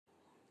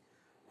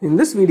In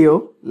this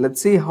video,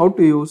 let's see how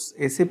to use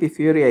SAP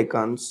Fiori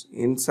icons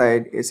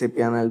inside SAP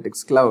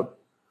Analytics Cloud.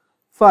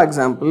 For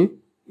example,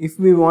 if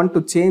we want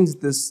to change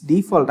this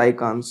default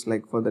icons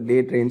like for the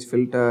date range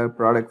filter,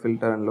 product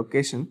filter and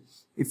location,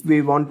 if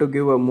we want to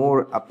give a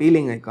more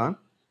appealing icon,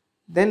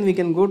 then we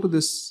can go to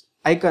this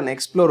icon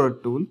explorer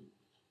tool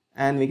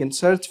and we can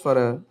search for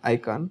an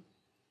icon.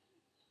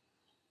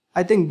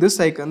 I think this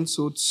icon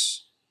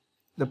suits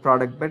the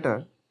product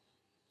better.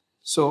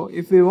 So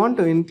if we want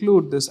to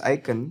include this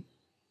icon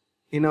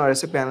in our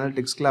SAP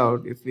Analytics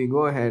Cloud, if we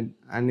go ahead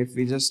and if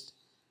we just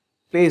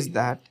paste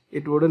that,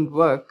 it wouldn't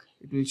work.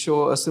 It will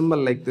show a symbol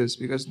like this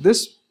because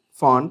this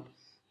font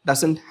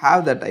doesn't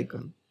have that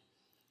icon.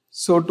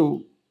 So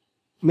to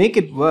make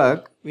it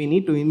work, we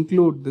need to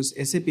include this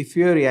SAP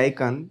Fiori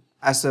icon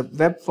as a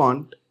web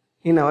font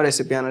in our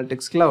SAP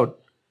Analytics Cloud.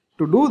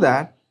 To do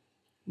that,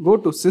 go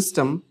to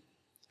System,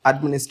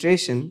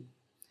 Administration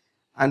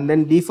and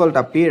then Default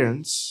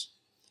Appearance.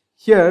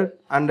 Here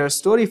under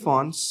Story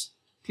Fonts,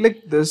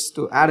 click this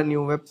to add a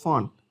new web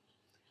font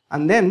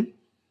and then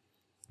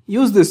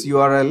use this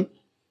URL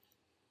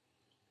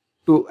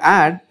to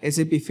add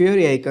SAP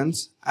Fiori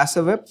icons as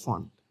a web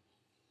font.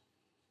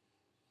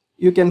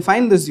 You can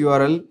find this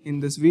URL in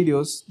this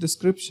video's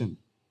description.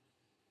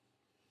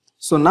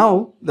 So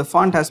now the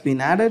font has been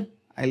added.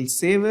 I'll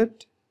save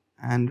it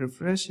and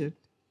refresh it.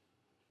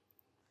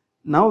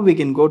 Now we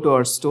can go to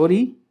our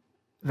story,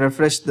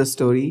 refresh the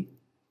story.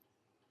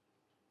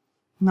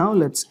 Now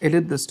let's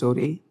edit the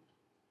story.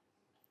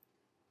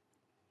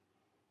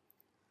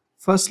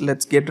 First,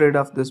 let's get rid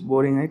of this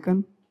boring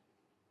icon.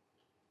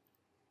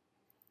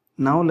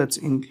 Now let's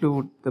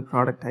include the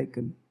product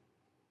icon.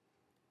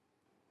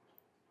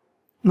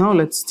 Now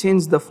let's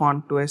change the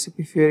font to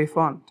SAP Fiori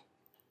font.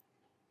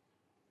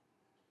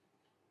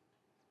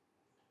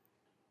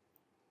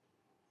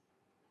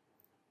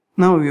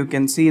 Now you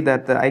can see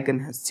that the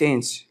icon has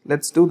changed.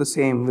 Let's do the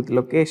same with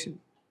location.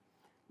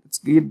 Let's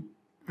get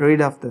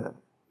rid of the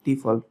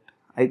default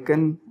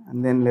icon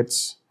and then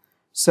let's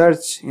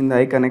search in the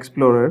icon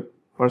explorer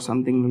for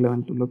something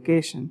relevant to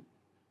location.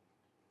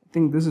 I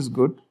think this is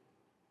good.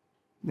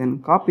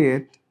 Then copy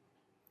it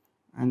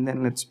and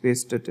then let's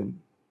paste it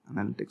in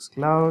Analytics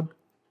Cloud.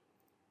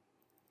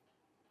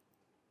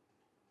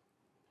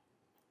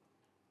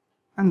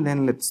 And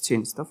then let's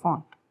change the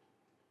font.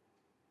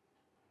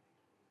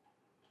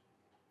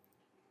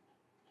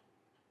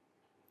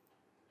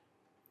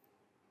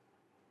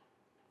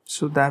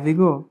 So there we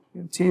go,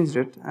 we have changed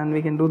it and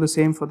we can do the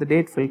same for the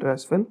date filter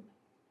as well.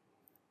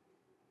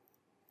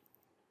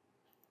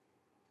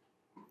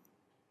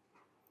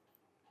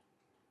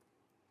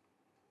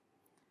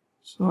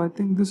 So I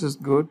think this is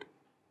good,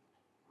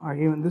 or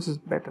even this is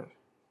better.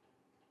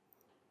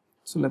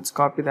 So let's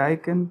copy the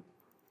icon,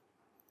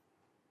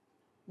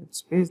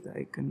 let's paste the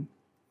icon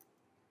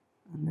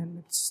and then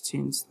let's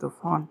change the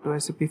font to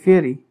SAP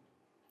Fiori.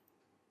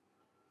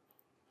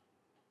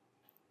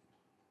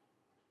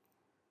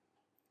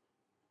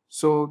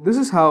 So this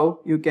is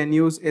how you can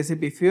use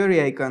SAP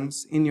Fiori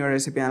icons in your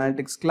SAP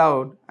Analytics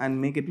Cloud and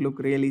make it look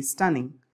really stunning.